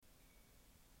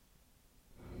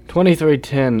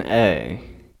2310A.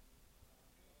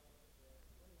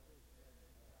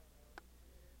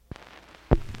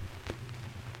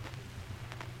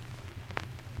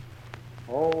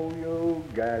 Oh, you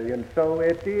gallant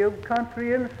Soweto of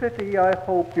country and city, I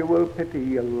hope you will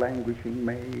pity a languishing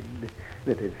maid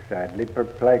that is sadly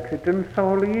perplexed and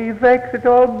sorely vexed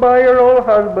all by her old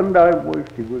husband. I wish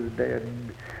he was dead,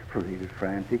 for he is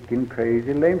frantic and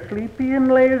crazy, lame, sleepy and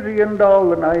lazy, and all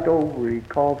the night over he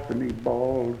coughs and he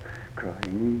bawls,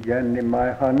 crying, Jenny,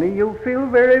 my honey, you feel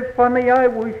very funny, I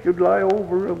wish you'd lie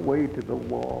over away to the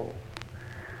wall.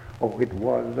 Oh, it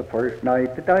was the first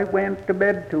night that I went to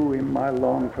bed to him. I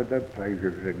longed for the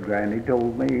pleasures that Granny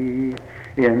told me.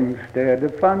 Instead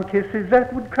of fond kisses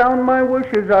that would crown my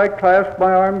wishes, I clasped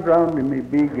my arms round him, he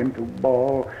began to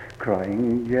bawl,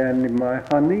 crying, Jenny, my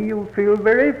honey, you feel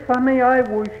very funny, I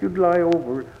wish you'd lie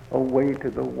over away to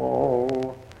the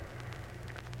wall.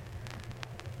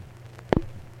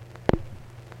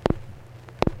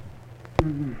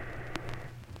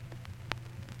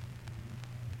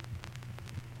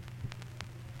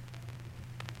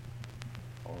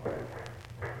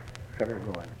 Set her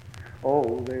going.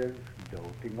 Oh, there's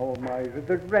doting old miser,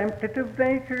 the remnant of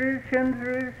nature, his shins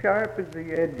are as sharp as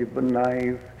the edge of a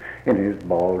knife, and his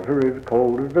balls are as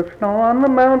cold as the snow on the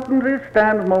mountains. He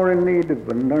stands more in need of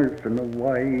a nurse than a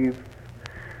wife.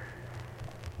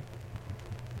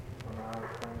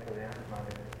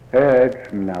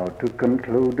 It's now to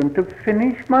conclude and to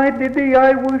finish my ditty.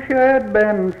 I wish I had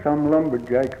been some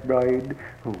lumberjack's bride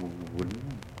who would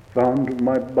fondle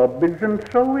my bubbies and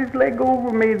throw his leg over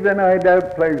me, then I'd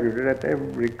have pleasure at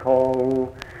every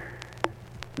call.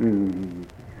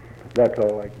 That's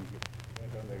all I can get.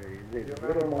 There's a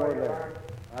little more there.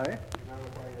 You remember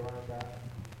where you learned that?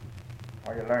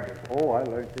 Or you learned it? Oh, I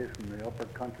learned this in the upper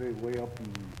country, way up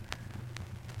in,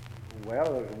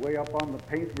 well, it was way up on the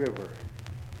Paint River.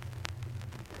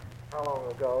 How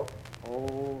long ago?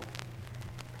 Oh,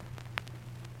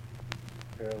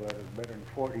 well, that is better than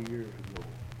 40 years ago.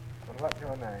 And what's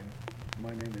your name?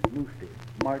 My name is Newstead,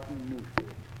 Martin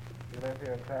Newstead. You live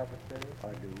here in Traverse City?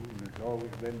 I do, and it's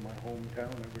always been my hometown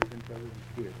ever since I was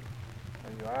a kid.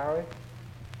 Are you Irish?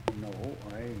 No,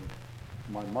 I ain't.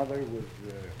 My mother was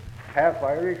half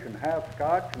Irish and half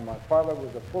Scotch, and my father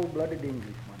was a full-blooded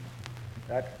Englishman.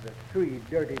 That's the three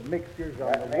dirty mixtures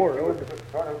on the world.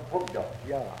 Sort of booked up.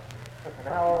 Yeah. And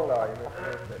how old are you, Mr.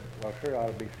 Newstead? Well, sir,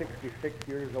 I'll be 66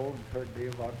 years old the 3rd day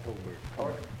of October.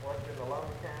 Worked in the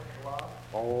lumber camp a lot?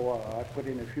 Oh, I put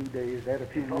in a few days, had a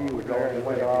few meals there and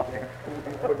went off.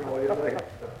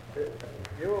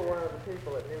 You were one of the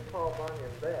people that knew Paul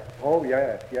Bunyan best. Oh,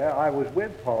 yes, yeah. I was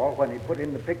with Paul when he put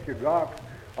in the pictured rocks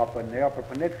up in the Upper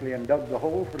Peninsula and dug the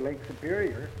hole for Lake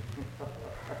Superior.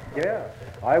 Yeah,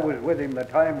 I was with him the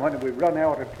time when we run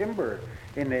out of timber.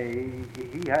 He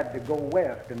had to go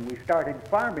west, and we started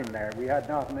farming there. We had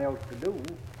nothing else to do.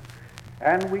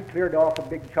 And we cleared off a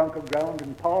big chunk of ground,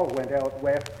 and Paul went out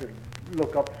west to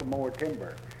look up some more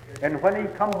timber. And when he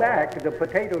come back, the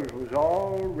potatoes was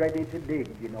all ready to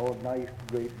dig, you know, nice,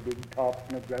 great big tops,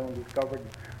 and the ground was covered.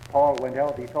 Paul went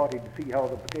out, he thought he'd see how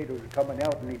the potatoes were coming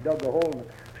out, and he dug a hole in the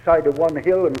side of one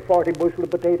hill, and 40 bushel of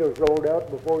potatoes rolled out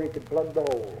before he could plug the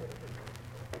hole.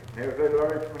 There's a little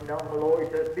Irishman down below, he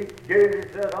said, "Beat James,"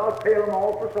 he said, "I'll pay them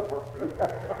all for supper."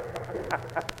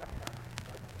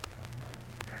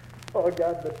 Oh,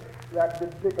 God, that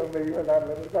did tickle me when that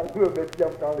little son of a bitch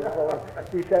jumped on his phone.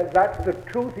 He says, "That's the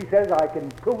truth." He says, "I can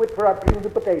prove it for a few of the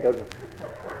potatoes."